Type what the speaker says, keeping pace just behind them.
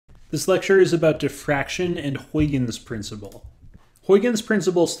This lecture is about diffraction and Huygens' principle. Huygens'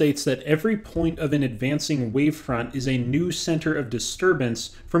 principle states that every point of an advancing wavefront is a new center of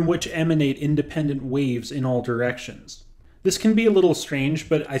disturbance from which emanate independent waves in all directions. This can be a little strange,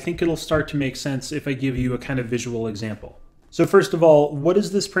 but I think it'll start to make sense if I give you a kind of visual example. So first of all, what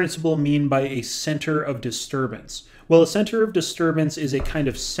does this principle mean by a center of disturbance? Well, a center of disturbance is a kind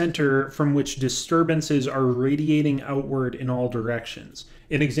of center from which disturbances are radiating outward in all directions.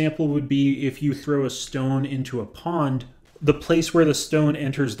 An example would be if you throw a stone into a pond, the place where the stone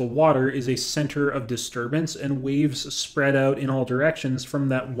enters the water is a center of disturbance, and waves spread out in all directions from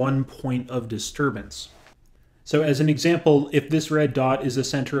that one point of disturbance. So as an example, if this red dot is a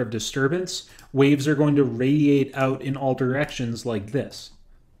center of disturbance, waves are going to radiate out in all directions like this.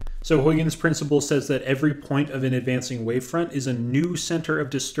 So Huygens' principle says that every point of an advancing wavefront is a new center of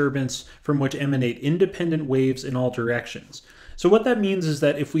disturbance from which emanate independent waves in all directions. So what that means is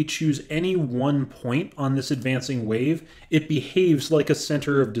that if we choose any one point on this advancing wave, it behaves like a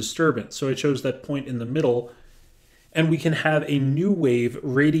center of disturbance. So I chose that point in the middle, and we can have a new wave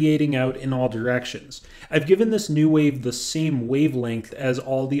radiating out in all directions. I've given this new wave the same wavelength as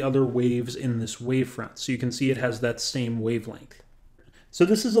all the other waves in this wavefront, so you can see it has that same wavelength. So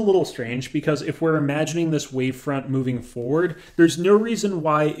this is a little strange because if we're imagining this wavefront moving forward, there's no reason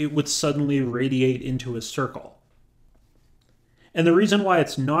why it would suddenly radiate into a circle. And the reason why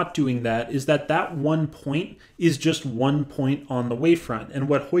it's not doing that is that that one point is just one point on the wavefront. And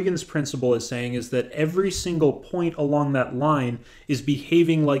what Huygens' principle is saying is that every single point along that line is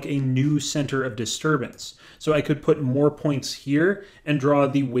behaving like a new center of disturbance. So I could put more points here and draw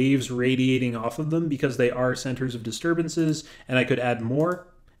the waves radiating off of them because they are centers of disturbances, and I could add more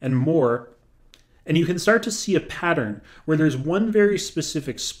and more. And you can start to see a pattern where there's one very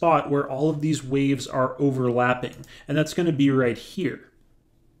specific spot where all of these waves are overlapping, and that's going to be right here.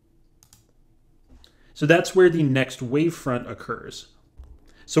 So that's where the next wavefront occurs.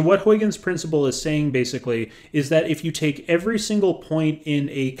 So what Huygens' principle is saying basically is that if you take every single point in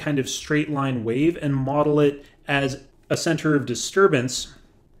a kind of straight line wave and model it as a center of disturbance,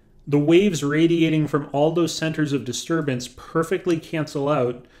 the waves radiating from all those centers of disturbance perfectly cancel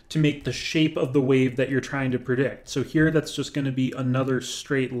out to make the shape of the wave that you're trying to predict. So here that's just going to be another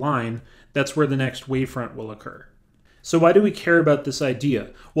straight line. That's where the next wavefront will occur. So why do we care about this idea?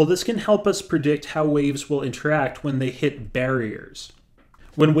 Well, this can help us predict how waves will interact when they hit barriers.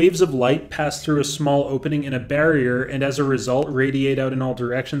 When waves of light pass through a small opening in a barrier and as a result radiate out in all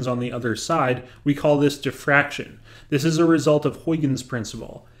directions on the other side, we call this diffraction. This is a result of Huygens'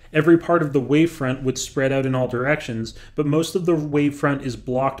 principle. Every part of the wavefront would spread out in all directions, but most of the wavefront is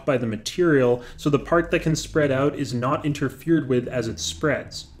blocked by the material, so the part that can spread out is not interfered with as it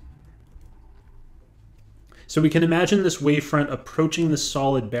spreads. So we can imagine this wavefront approaching the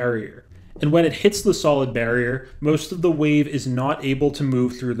solid barrier. And when it hits the solid barrier, most of the wave is not able to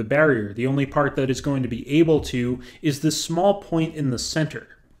move through the barrier. The only part that is going to be able to is this small point in the center.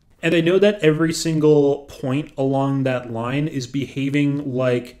 And I know that every single point along that line is behaving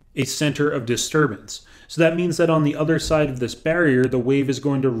like a center of disturbance. So that means that on the other side of this barrier, the wave is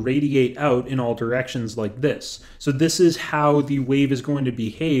going to radiate out in all directions like this. So this is how the wave is going to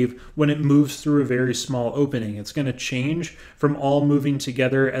behave when it moves through a very small opening. It's going to change from all moving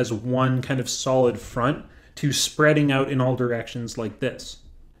together as one kind of solid front to spreading out in all directions like this.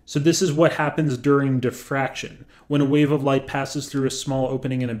 So this is what happens during diffraction, when a wave of light passes through a small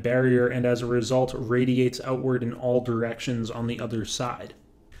opening in a barrier and as a result radiates outward in all directions on the other side.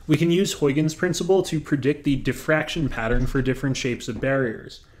 We can use Huygens' principle to predict the diffraction pattern for different shapes of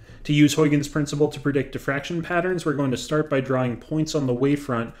barriers. To use Huygens' principle to predict diffraction patterns, we're going to start by drawing points on the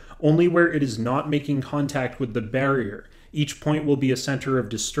wavefront only where it is not making contact with the barrier. Each point will be a center of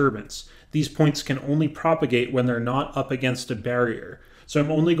disturbance. These points can only propagate when they're not up against a barrier. So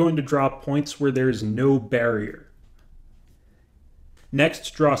I'm only going to draw points where there is no barrier.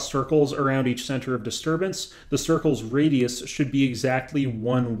 Next, draw circles around each center of disturbance. The circle's radius should be exactly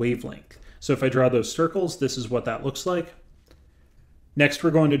one wavelength. So if I draw those circles, this is what that looks like. Next,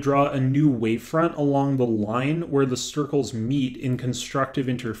 we're going to draw a new wavefront along the line where the circles meet in constructive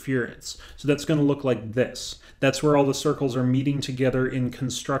interference. So that's going to look like this. That's where all the circles are meeting together in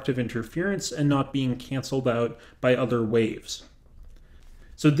constructive interference and not being canceled out by other waves.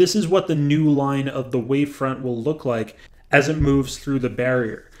 So this is what the new line of the wavefront will look like as it moves through the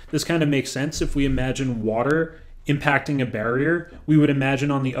barrier. This kind of makes sense if we imagine water impacting a barrier. We would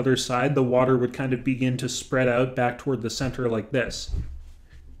imagine on the other side the water would kind of begin to spread out back toward the center like this.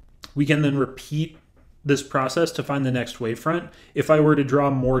 We can then repeat this process to find the next wavefront. If I were to draw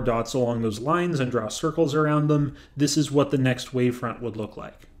more dots along those lines and draw circles around them, this is what the next wavefront would look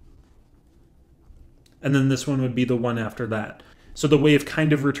like. and then this one would be the one after that. So the wave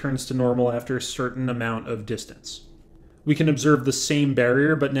kind of returns to normal after a certain amount of distance. We can observe the same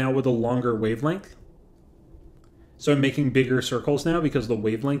barrier, but now with a longer wavelength. So I'm making bigger circles now because the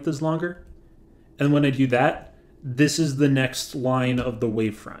wavelength is longer. And when I do that, this is the next line of the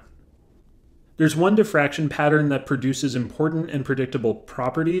wavefront. There's one diffraction pattern that produces important and predictable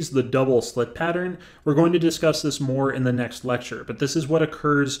properties, the double slit pattern. We're going to discuss this more in the next lecture, but this is what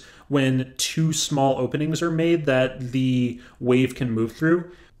occurs when two small openings are made that the wave can move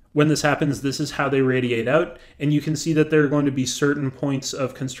through. When this happens, this is how they radiate out, and you can see that there are going to be certain points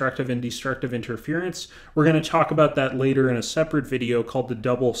of constructive and destructive interference. We're going to talk about that later in a separate video called the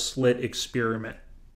double slit experiment.